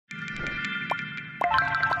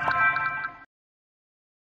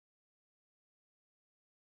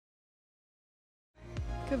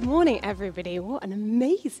Good morning, everybody. What an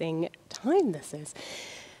amazing time this is.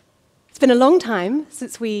 It's been a long time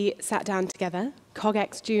since we sat down together.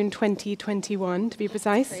 CogX June 2021, to be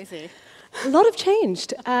precise. Crazy. A lot have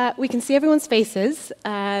changed. We can see everyone's faces.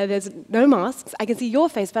 There's no masks. I can see your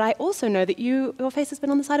face, but I also know that your face has been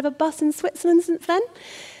on the side of a bus in Switzerland since then.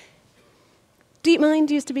 DeepMind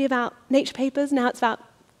used to be about nature papers. Now it's about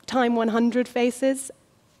Time 100 faces.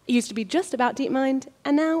 It used to be just about DeepMind,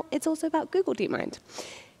 and now it's also about Google DeepMind.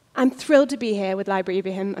 I'm thrilled to be here with Lila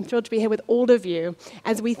Ibrahim. I'm thrilled to be here with all of you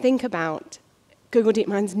as we think about Google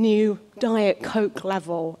DeepMind's new Diet Coke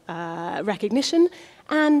level recognition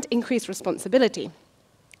and increased responsibility.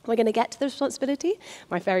 We're going to get to the responsibility,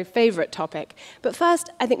 my very favorite topic. But first,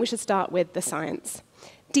 I think we should start with the science.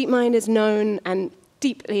 DeepMind is known and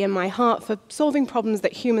deeply in my heart for solving problems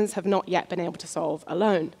that humans have not yet been able to solve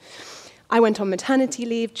alone. I went on maternity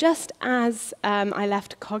leave just as I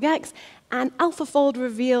left CogX, and AlphaFold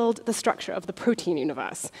revealed the structure of the protein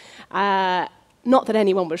universe. Not that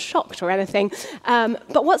anyone was shocked or anything,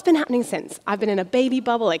 but what's been happening since? I've been in a baby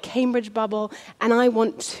bubble, a Cambridge bubble, and I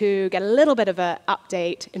want to get a little bit of an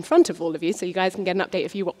update in front of all of you, so you guys can get an update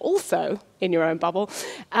if you were also in your own bubble.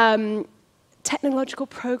 Technological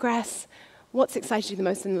progress, what's excited you the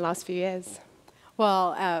most in the last few years?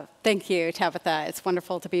 Well, thank you, Tabitha. It's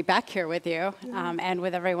wonderful to be back here with you and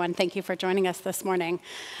with everyone. Thank you for joining us this morning.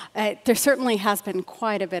 There certainly has been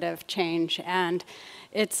quite a bit of change, and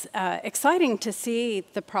it's exciting to see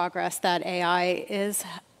the progress that AI is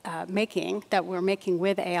that we're making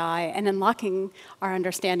with AI, and unlocking our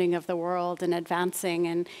understanding of the world and advancing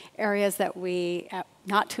in areas that we,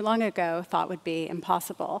 not too long ago, thought would be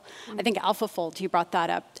impossible. I think AlphaFold, you brought that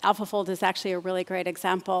up. AlphaFold is actually a really great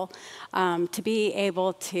example. To be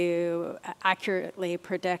able to accurately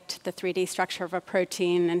predict the 3D structure of a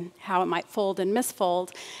protein and how it might fold and misfold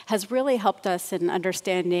has really helped us in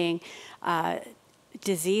understanding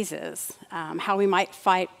diseases, how we might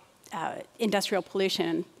fight industrial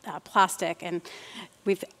pollution, plastic, and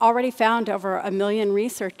we've already found over 1 million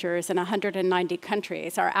researchers in 190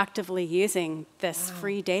 countries are actively using this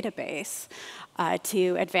free database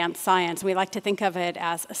to advance science. We like to think of it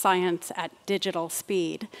as science at digital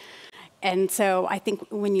speed. And so I think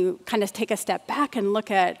when you kind of take a step back and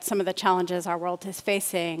look at some of the challenges our world is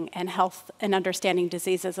facing, and health and understanding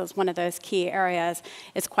diseases as one of those key areas,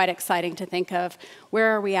 it's quite exciting to think of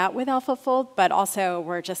where are we at with AlphaFold, but also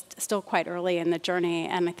we're just still quite early in the journey,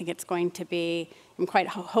 and I think it's going to be, I'm quite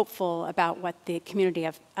hopeful about what the community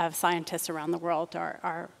of scientists around the world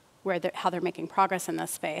are how they're making progress in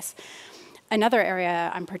this space. Another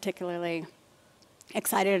area I'm particularly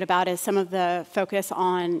excited about is some of the focus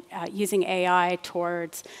on using AI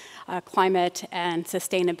towards climate and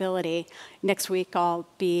sustainability. Next week I'll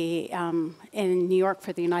be in New York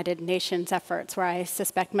for the United Nations efforts, where I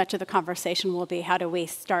suspect much of the conversation will be how do we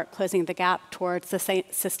start closing the gap towards the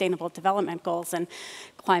Sustainable Development Goals, and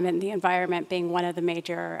climate and the environment being one of the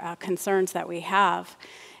major concerns that we have.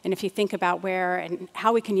 And if you think about where and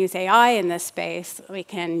how we can use AI in this space, we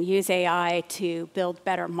can use AI to build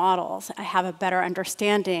better models, have a better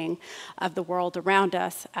understanding of the world around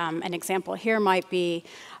us. An example here might be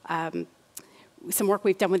some work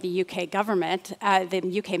we've done with the UK government,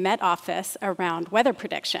 the UK Met Office, around weather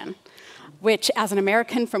prediction, which as an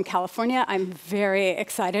American from California, I'm very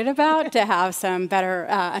excited about to have some better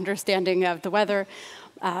understanding of the weather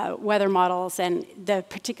models, and the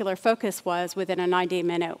particular focus was within a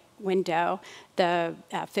 90-minute window. The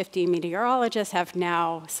 50 meteorologists have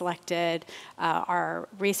now selected our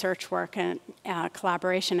research work and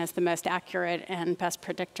collaboration as the most accurate and best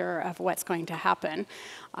predictor of what's going to happen.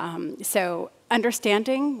 So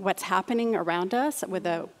understanding what's happening around us with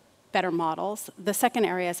the better models. The second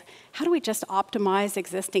area is how do we just optimize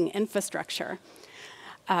existing infrastructure?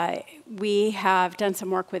 We have done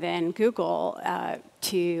some work within Google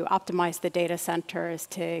to optimize the data centers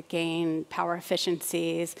to gain power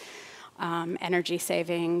efficiencies, energy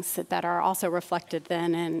savings that are also reflected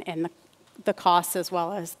then in the costs as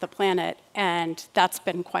well as the planet. And that's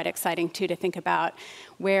been quite exciting too, to think about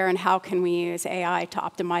where and how can we use AI to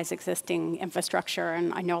optimize existing infrastructure.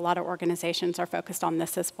 And I know a lot of organizations are focused on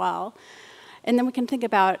this as well. And then we can think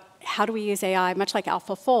about how do we use AI, much like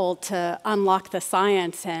AlphaFold, to unlock the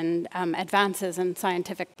science and advances in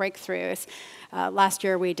scientific breakthroughs. Last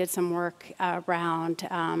year, we did some work around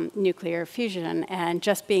nuclear fusion and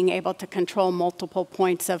just being able to control multiple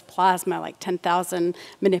points of plasma, like 10,000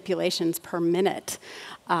 manipulations per minute.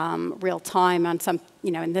 real time on some,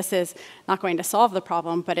 and this is not going to solve the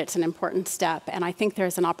problem, but it's an important step. And I think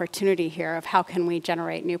there's an opportunity here of how can we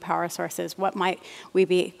generate new power sources? What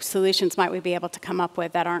solutions might we be able to come up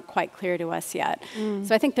with that aren't quite clear to us yet?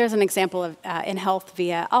 So I think there's an example of in health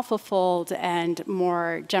via AlphaFold and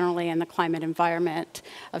more generally in the climate environment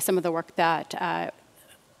of some of the work that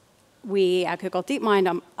we at Google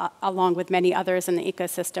DeepMind, along with many others in the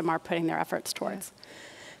ecosystem, are putting their efforts towards.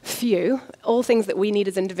 Few, all things that we need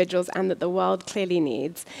as individuals and that the world clearly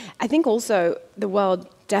needs. I think also the world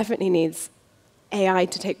definitely needs AI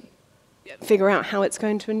to figure out how it's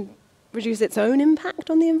going to reduce its own impact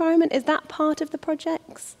on the environment. Is that part of the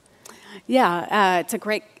projects? Yeah, it's a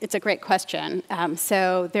great question.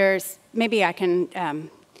 So maybe I can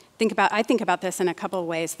I think about this in a couple of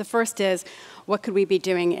ways. The first is, what could we be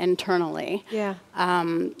doing internally? Yeah.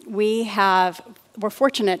 We're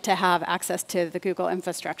fortunate to have access to the Google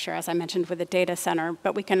infrastructure, as I mentioned, with the data center,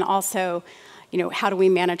 but we can also, how do we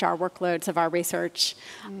manage our workloads of our research?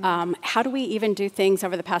 How do we even do things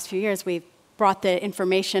over the past few years? We've brought the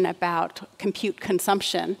information about compute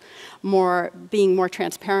consumption being more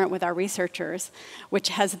transparent with our researchers, which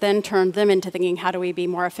has then turned them into thinking, how do we be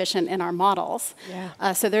more efficient in our models?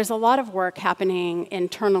 Yeah. So there's a lot of work happening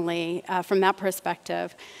internally from that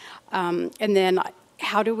perspective. And then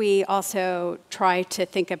how do we also try to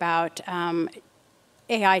think about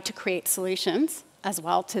AI to create solutions as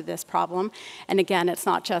well to this problem? And again, it's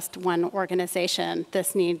not just one organization.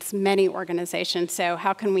 This needs many organizations. So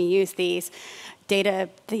how can we use these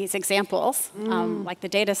examples, like the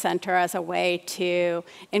data center, as a way to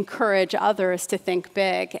encourage others to think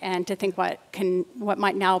big and to think what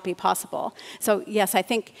might now be possible? So yes, I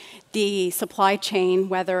think the supply chain,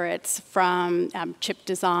 whether it's from chip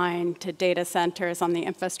design to data centers on the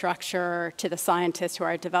infrastructure to the scientists who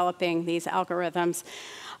are developing these algorithms,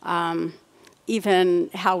 even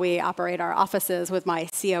how we operate our offices with my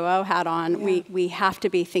COO hat on, we have to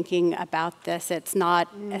be thinking about this. It's not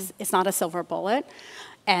a silver bullet.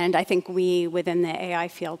 And I think we, within the AI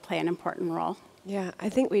field, play an important role. Yeah, I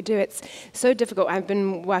think we do. It's so difficult. I've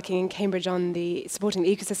been working in Cambridge on supporting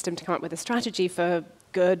the ecosystem to come up with a strategy for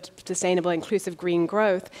good, sustainable, inclusive green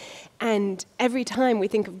growth. And every time we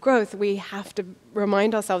think of growth, we have to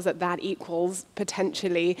remind ourselves that equals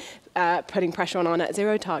potentially putting pressure on our net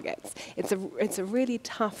zero targets. It's a really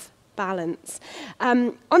tough balance.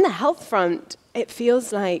 On the health front, it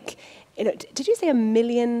feels like, did you say 1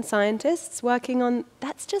 million scientists working on?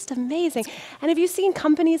 That's just amazing. And have you seen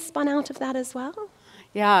companies spun out of that as well?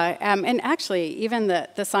 Yeah, and actually, even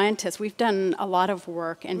the scientists, we've done a lot of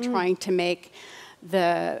work in trying to make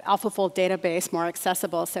the AlphaFold database more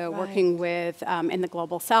accessible, so working with, in the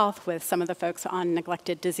Global South, with some of the folks on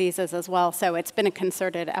neglected diseases as well. So it's been a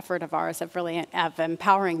concerted effort of ours of really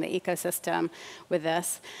empowering the ecosystem with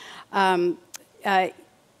this. But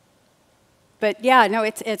yeah, no,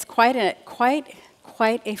 it's quite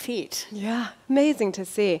a feat. Yeah, amazing to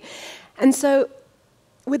see. And so,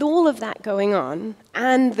 with all of that going on,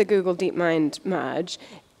 and the Google DeepMind merge,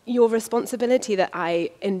 your responsibility that I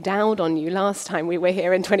endowed on you last time we were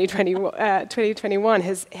here in 2021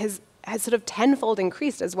 has sort of tenfold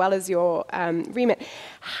increased, as well as your remit.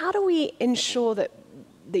 How do we ensure that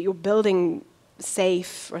you're building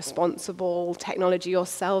safe, responsible technology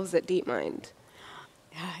yourselves at DeepMind?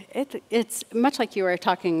 It's much like you were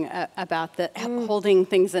talking about holding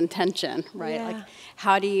things in tension, right? Yeah. Like,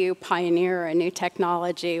 how do you pioneer a new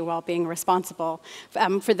technology while being responsible?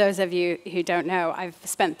 For those of you who don't know, I've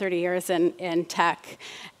spent 30 years in tech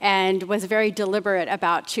and was very deliberate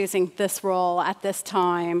about choosing this role at this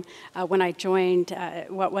time when I joined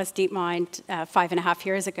what was DeepMind 5.5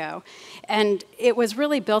 years ago. And it was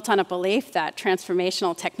really built on a belief that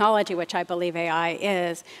transformational technology, which I believe AI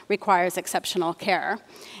is, requires exceptional care.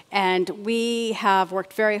 And we have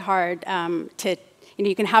worked very hard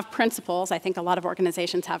you can have principles. I think a lot of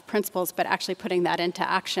organizations have principles, but actually putting that into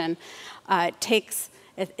action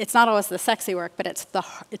it's not always the sexy work, but it's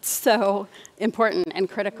so important and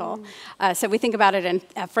critical. So we think about it in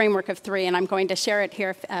a framework of 3, and I'm going to share it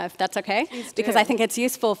here if that's okay, because I think it's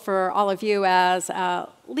useful for all of you as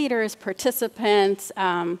leaders, participants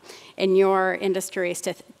in your industries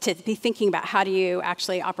to be thinking about how do you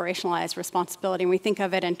actually operationalize responsibility. And we think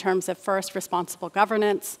of it in terms of, first, responsible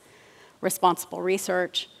governance, responsible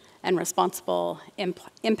research, and responsible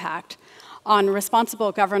impact. On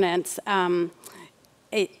responsible governance,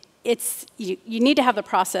 you need to have the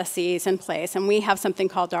processes in place, and we have something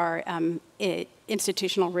called our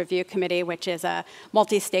Institutional Review Committee, which is a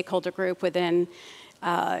multi-stakeholder group within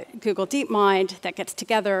Google DeepMind that gets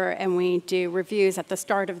together, and we do reviews at the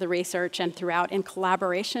start of the research and throughout in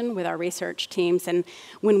collaboration with our research teams. And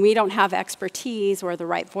when we don't have expertise or the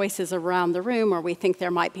right voices around the room, or we think there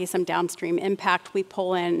might be some downstream impact, we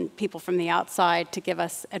pull in people from the outside to give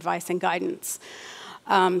us advice and guidance.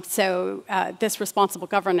 This responsible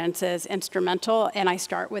governance is instrumental, and I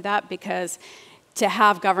start with that because to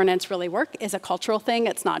have governance really work is a cultural thing.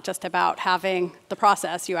 It's not just about having the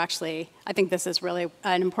process. I think this is really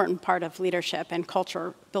an important part of leadership and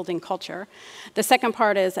culture, building culture. The second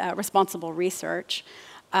part is responsible research.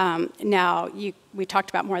 We talked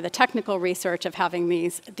about more of the technical research of having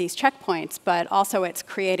these checkpoints, but also it's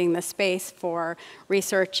creating the space for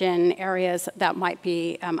research in areas that might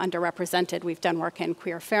be underrepresented. We've done work in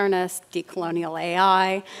queer fairness, decolonial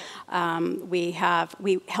AI. We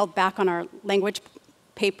held back on our language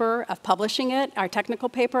paper of publishing it, our technical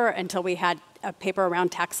paper, until we had a paper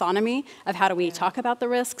around taxonomy of how do we talk about the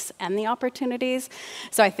risks and the opportunities.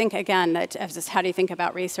 So I think, again, that just how do you think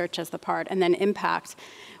about research as the part, and then impact.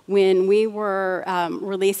 When we were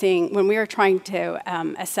when we were trying to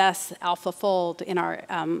assess AlphaFold in our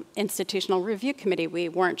institutional review committee, we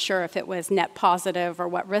weren't sure if it was net positive or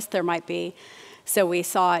what risk there might be. So we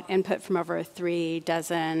sought input from over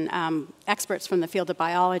 36 experts from the field of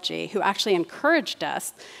biology who actually encouraged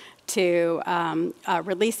us to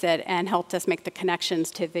release it and helped us make the connections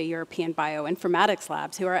to the European bioinformatics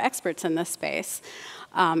labs, who are experts in this space,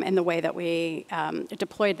 in the way that we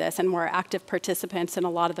deployed this. And we're active participants in a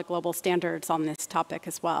lot of the global standards on this topic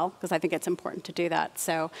as well, because I think it's important to do that.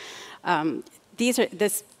 So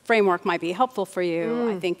this framework might be helpful for you.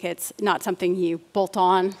 I think it's not something you bolt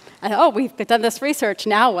on, and, oh, we've done this research,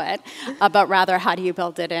 now what? But rather, how do you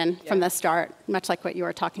build it in from the start, much like what you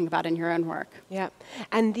were talking about in your own work. Yeah,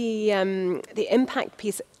 and the impact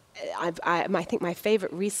piece, I think my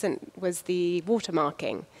favorite recent was the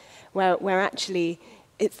watermarking, where actually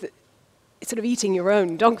it's sort of eating your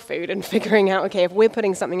own dog food and figuring out, okay, if we're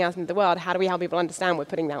putting something out into the world, how do we help people understand we're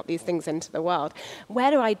putting out these things into the world? Where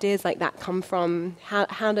do ideas like that come from?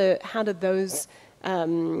 How do those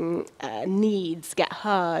needs get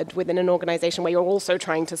heard within an organization where you're also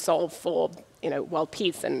trying to solve for, world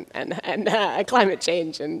peace and climate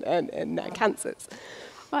change and cancers?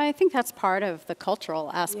 Well, I think that's part of the cultural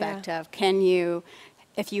aspect of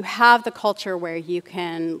if you have the culture where you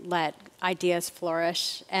can let ideas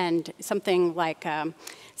flourish, and something like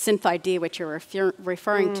synth ID, which you're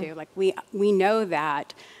referring to, like we know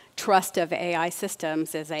that trust of AI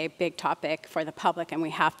systems is a big topic for the public, and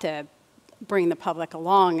we have to bring the public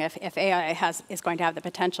along if AI is going to have the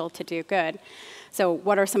potential to do good. So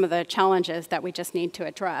what are some of the challenges that we just need to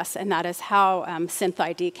address? And that is how synth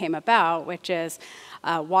ID came about, which is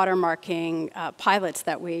watermarking pilots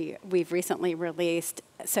that we've recently released,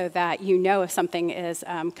 so that if something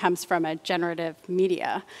comes from a generative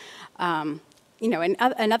media.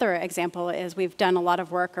 Another example is we've done a lot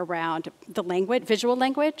of work around the visual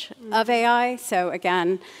language of AI. So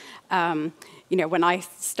again, when I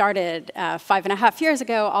started 5.5 years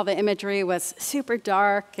ago, all the imagery was super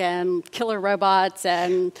dark and killer robots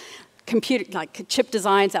and chip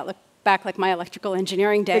designs that look back like my electrical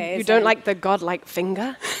engineering days. You don't like the godlike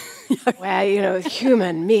finger? Where,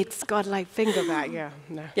 human meets godlike finger back,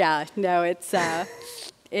 no. Yeah, no, it's,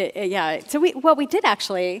 So we did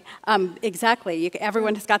actually, exactly,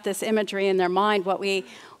 everyone has got this imagery in their mind. What we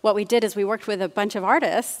did is we worked with a bunch of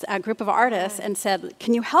artists, a group of artists, and said,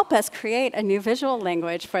 can you help us create a new visual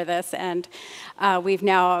language for this? And we've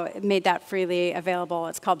now made that freely available.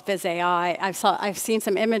 It's called Viz AI. I've seen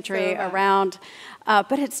some imagery around,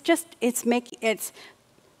 but it's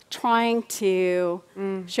trying to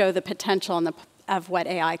show the potential of what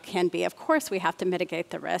AI can be. Of course, we have to mitigate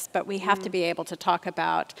the risk, but we have to be able to talk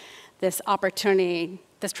about this opportunity,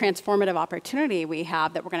 this transformative opportunity we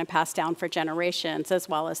have that we're going to pass down for generations, as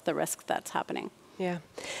well as the risk that's happening. Yeah.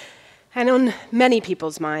 And on many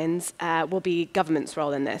people's minds will be government's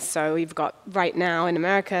role in this. So we've got, right now in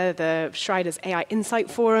America, the Schreider's AI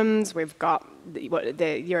Insight Forums. We've got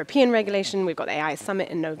the European regulation. We've got the AI Summit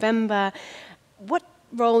in November. What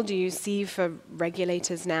role do you see for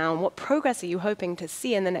regulators now, and what progress are you hoping to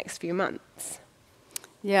see in the next few months?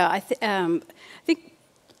 Yeah, I think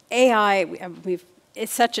AI,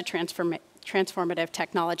 it's such a transformative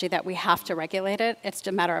technology that we have to regulate it. It's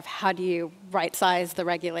a matter of how do you right-size the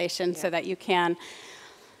regulation so that you can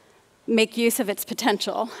make use of its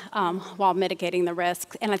potential while mitigating the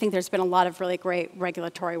risks. And I think there's been a lot of really great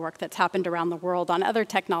regulatory work that's happened around the world on other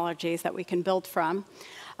technologies that we can build from.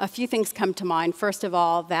 A few things come to mind. First of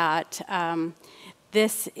all, that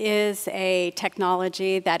this is a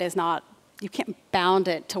technology that is not, you can't bound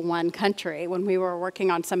it to one country. When we were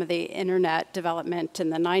working on some of the internet development in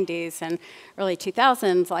the 90s and early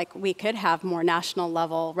 2000s, like, we could have more national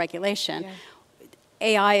level regulation. Yeah.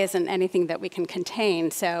 AI isn't anything that we can contain,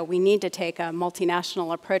 so we need to take a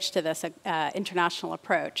multinational approach to this, international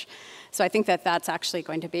approach. So I think that that's actually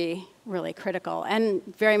going to be really critical, and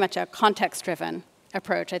very much a context-driven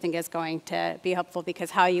approach, I think, is going to be helpful, because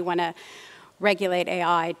how you want to regulate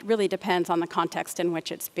AI really depends on the context in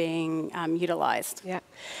which it's being utilized. Yeah,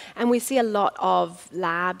 and we see a lot of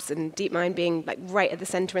labs and DeepMind being like right at the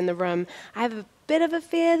center in the room. I have a bit of a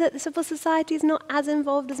fear that the civil society is not as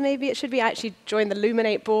involved as maybe it should be. I actually joined the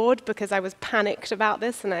Luminate board because I was panicked about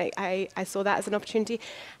this, and I saw that as an opportunity.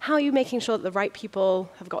 How are you making sure that the right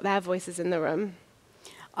people have got their voices in the room?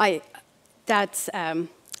 I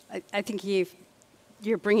think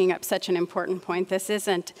you're bringing up such an important point. This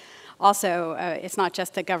isn't also, it's not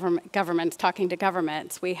just the governments talking to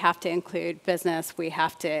governments. We have to include business. We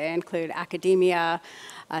have to include academia,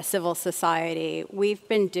 civil society. We've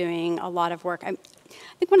been doing a lot of work. I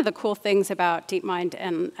think one of the cool things about DeepMind,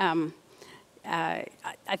 and I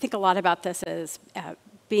think a lot about this is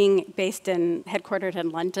being headquartered in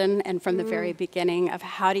London, and from the very beginning of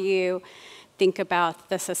how do you think about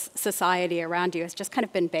the society around you has just kind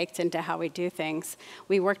of been baked into how we do things.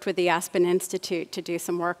 We worked with the Aspen Institute to do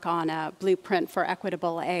some work on a blueprint for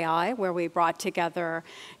equitable AI, where we brought together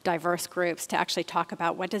diverse groups to actually talk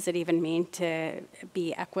about what does it even mean to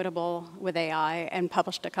be equitable with AI, and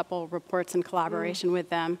published a couple reports in collaboration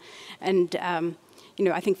with them. And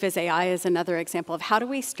I think Viz AI is another example of how do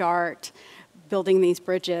we start building these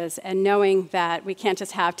bridges and knowing that we can't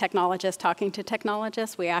just have technologists talking to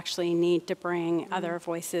technologists. We actually need to bring other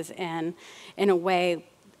voices in a way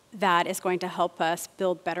that is going to help us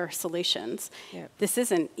build better solutions. Yep. This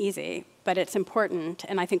isn't easy, but it's important.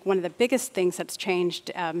 And I think one of the biggest things that's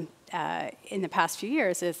changed in the past few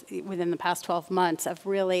years is within the past 12 months of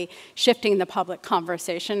really shifting the public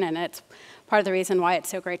conversation. And it's part of the reason why it's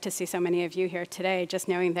so great to see so many of you here today, just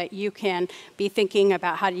knowing that you can be thinking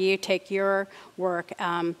about how do you take your work,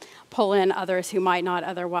 pull in others who might not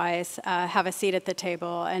otherwise have a seat at the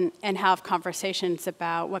table, and have conversations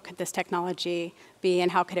about what could this technology be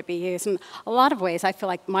and how could it be used. In a lot of ways, I feel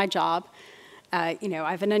like my job, I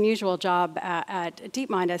have an unusual job at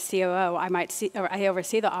DeepMind as COO. I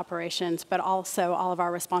oversee the operations, but also all of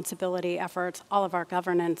our responsibility efforts, all of our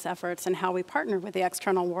governance efforts, and how we partner with the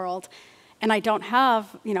external world. And I don't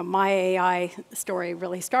have, my AI story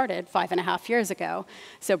really started 5.5 years ago.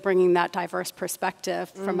 So bringing that diverse perspective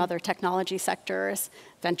from other technology sectors,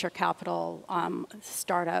 venture capital,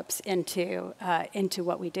 startups into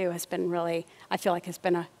what we do has been really, I feel like, has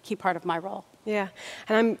been a key part of my role. Yeah,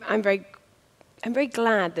 and I'm very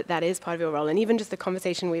glad that that is part of your role. And even just the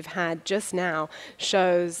conversation we've had just now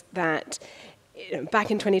shows that back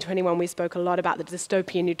in 2021, we spoke a lot about the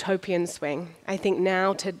dystopian-utopian swing. I think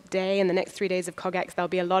now, today, in the next 3 days of CogX, there'll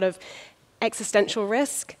be a lot of existential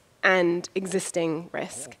risk and existing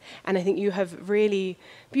risk. And I think you have really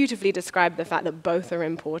beautifully described the fact that both are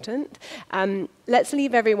important. Let's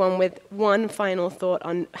leave everyone with one final thought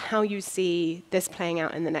on how you see this playing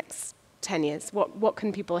out in the next 10 years. What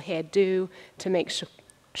can people here do to make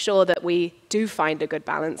sure that we do find a good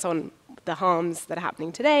balance on the harms that are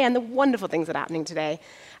happening today and the wonderful things that are happening today,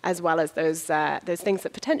 as well as those things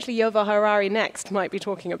that potentially Yuval Harari next might be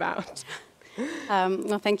talking about?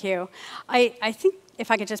 Well, thank you. I think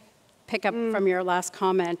if I could just pick up from your last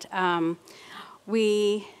comment, talking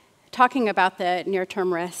about the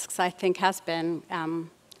near-term risks, I think, has been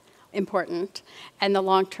important, and the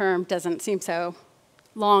long term doesn't seem so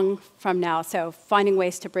long from now. So finding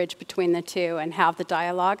ways to bridge between the two and have the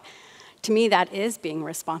dialogue, to me, that is being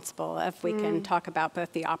responsible. If we can talk about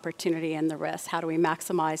both the opportunity and the risk, how do we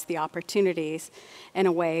maximize the opportunities in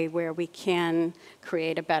a way where we can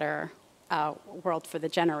create a better world for the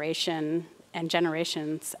generation and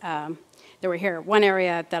generations that were here. One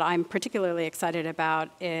area that I'm particularly excited about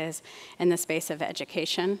is in the space of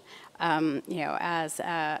education. As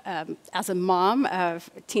a mom of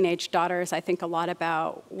teenage daughters, I think a lot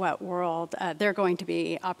about what world they're going to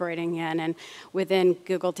be operating in. And within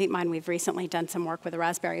Google DeepMind, we've recently done some work with the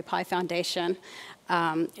Raspberry Pi Foundation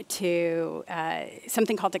to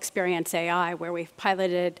something called Experience AI, where we've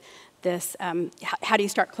piloted this, how do you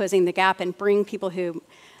start closing the gap and bring people who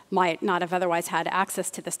might not have otherwise had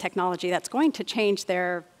access to this technology that's going to change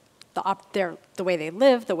their the way they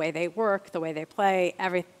live, the way they work, the way they play,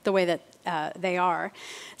 the way that they are.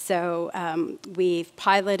 So we've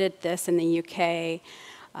piloted this in the UK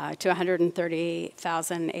to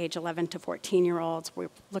 130,000 age 11 to 14-year-olds. We're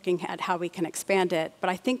looking at how we can expand it. But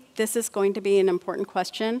I think this is going to be an important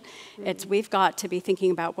question. We've got to be thinking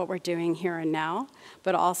about what we're doing here and now,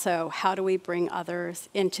 but also how do we bring others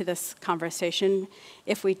into this conversation?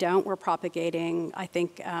 If we don't, we're propagating, I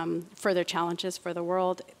think, further challenges for the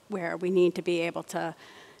world where we need to be able to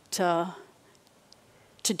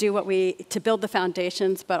build the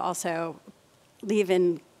foundations, but also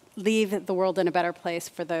leave the world in a better place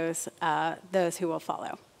for those who will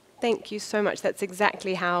follow. Thank you so much. That's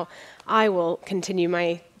exactly how I will continue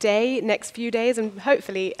my next few days, and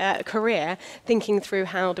hopefully a career, thinking through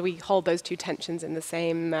how do we hold those two tensions in the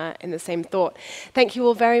same thought. Thank you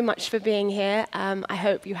all very much for being here. I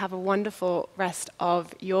hope you have a wonderful rest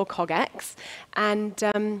of your CogX,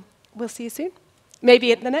 and we'll see you soon.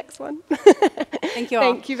 Maybe at the next one. Thank you all.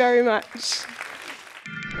 Thank you very much.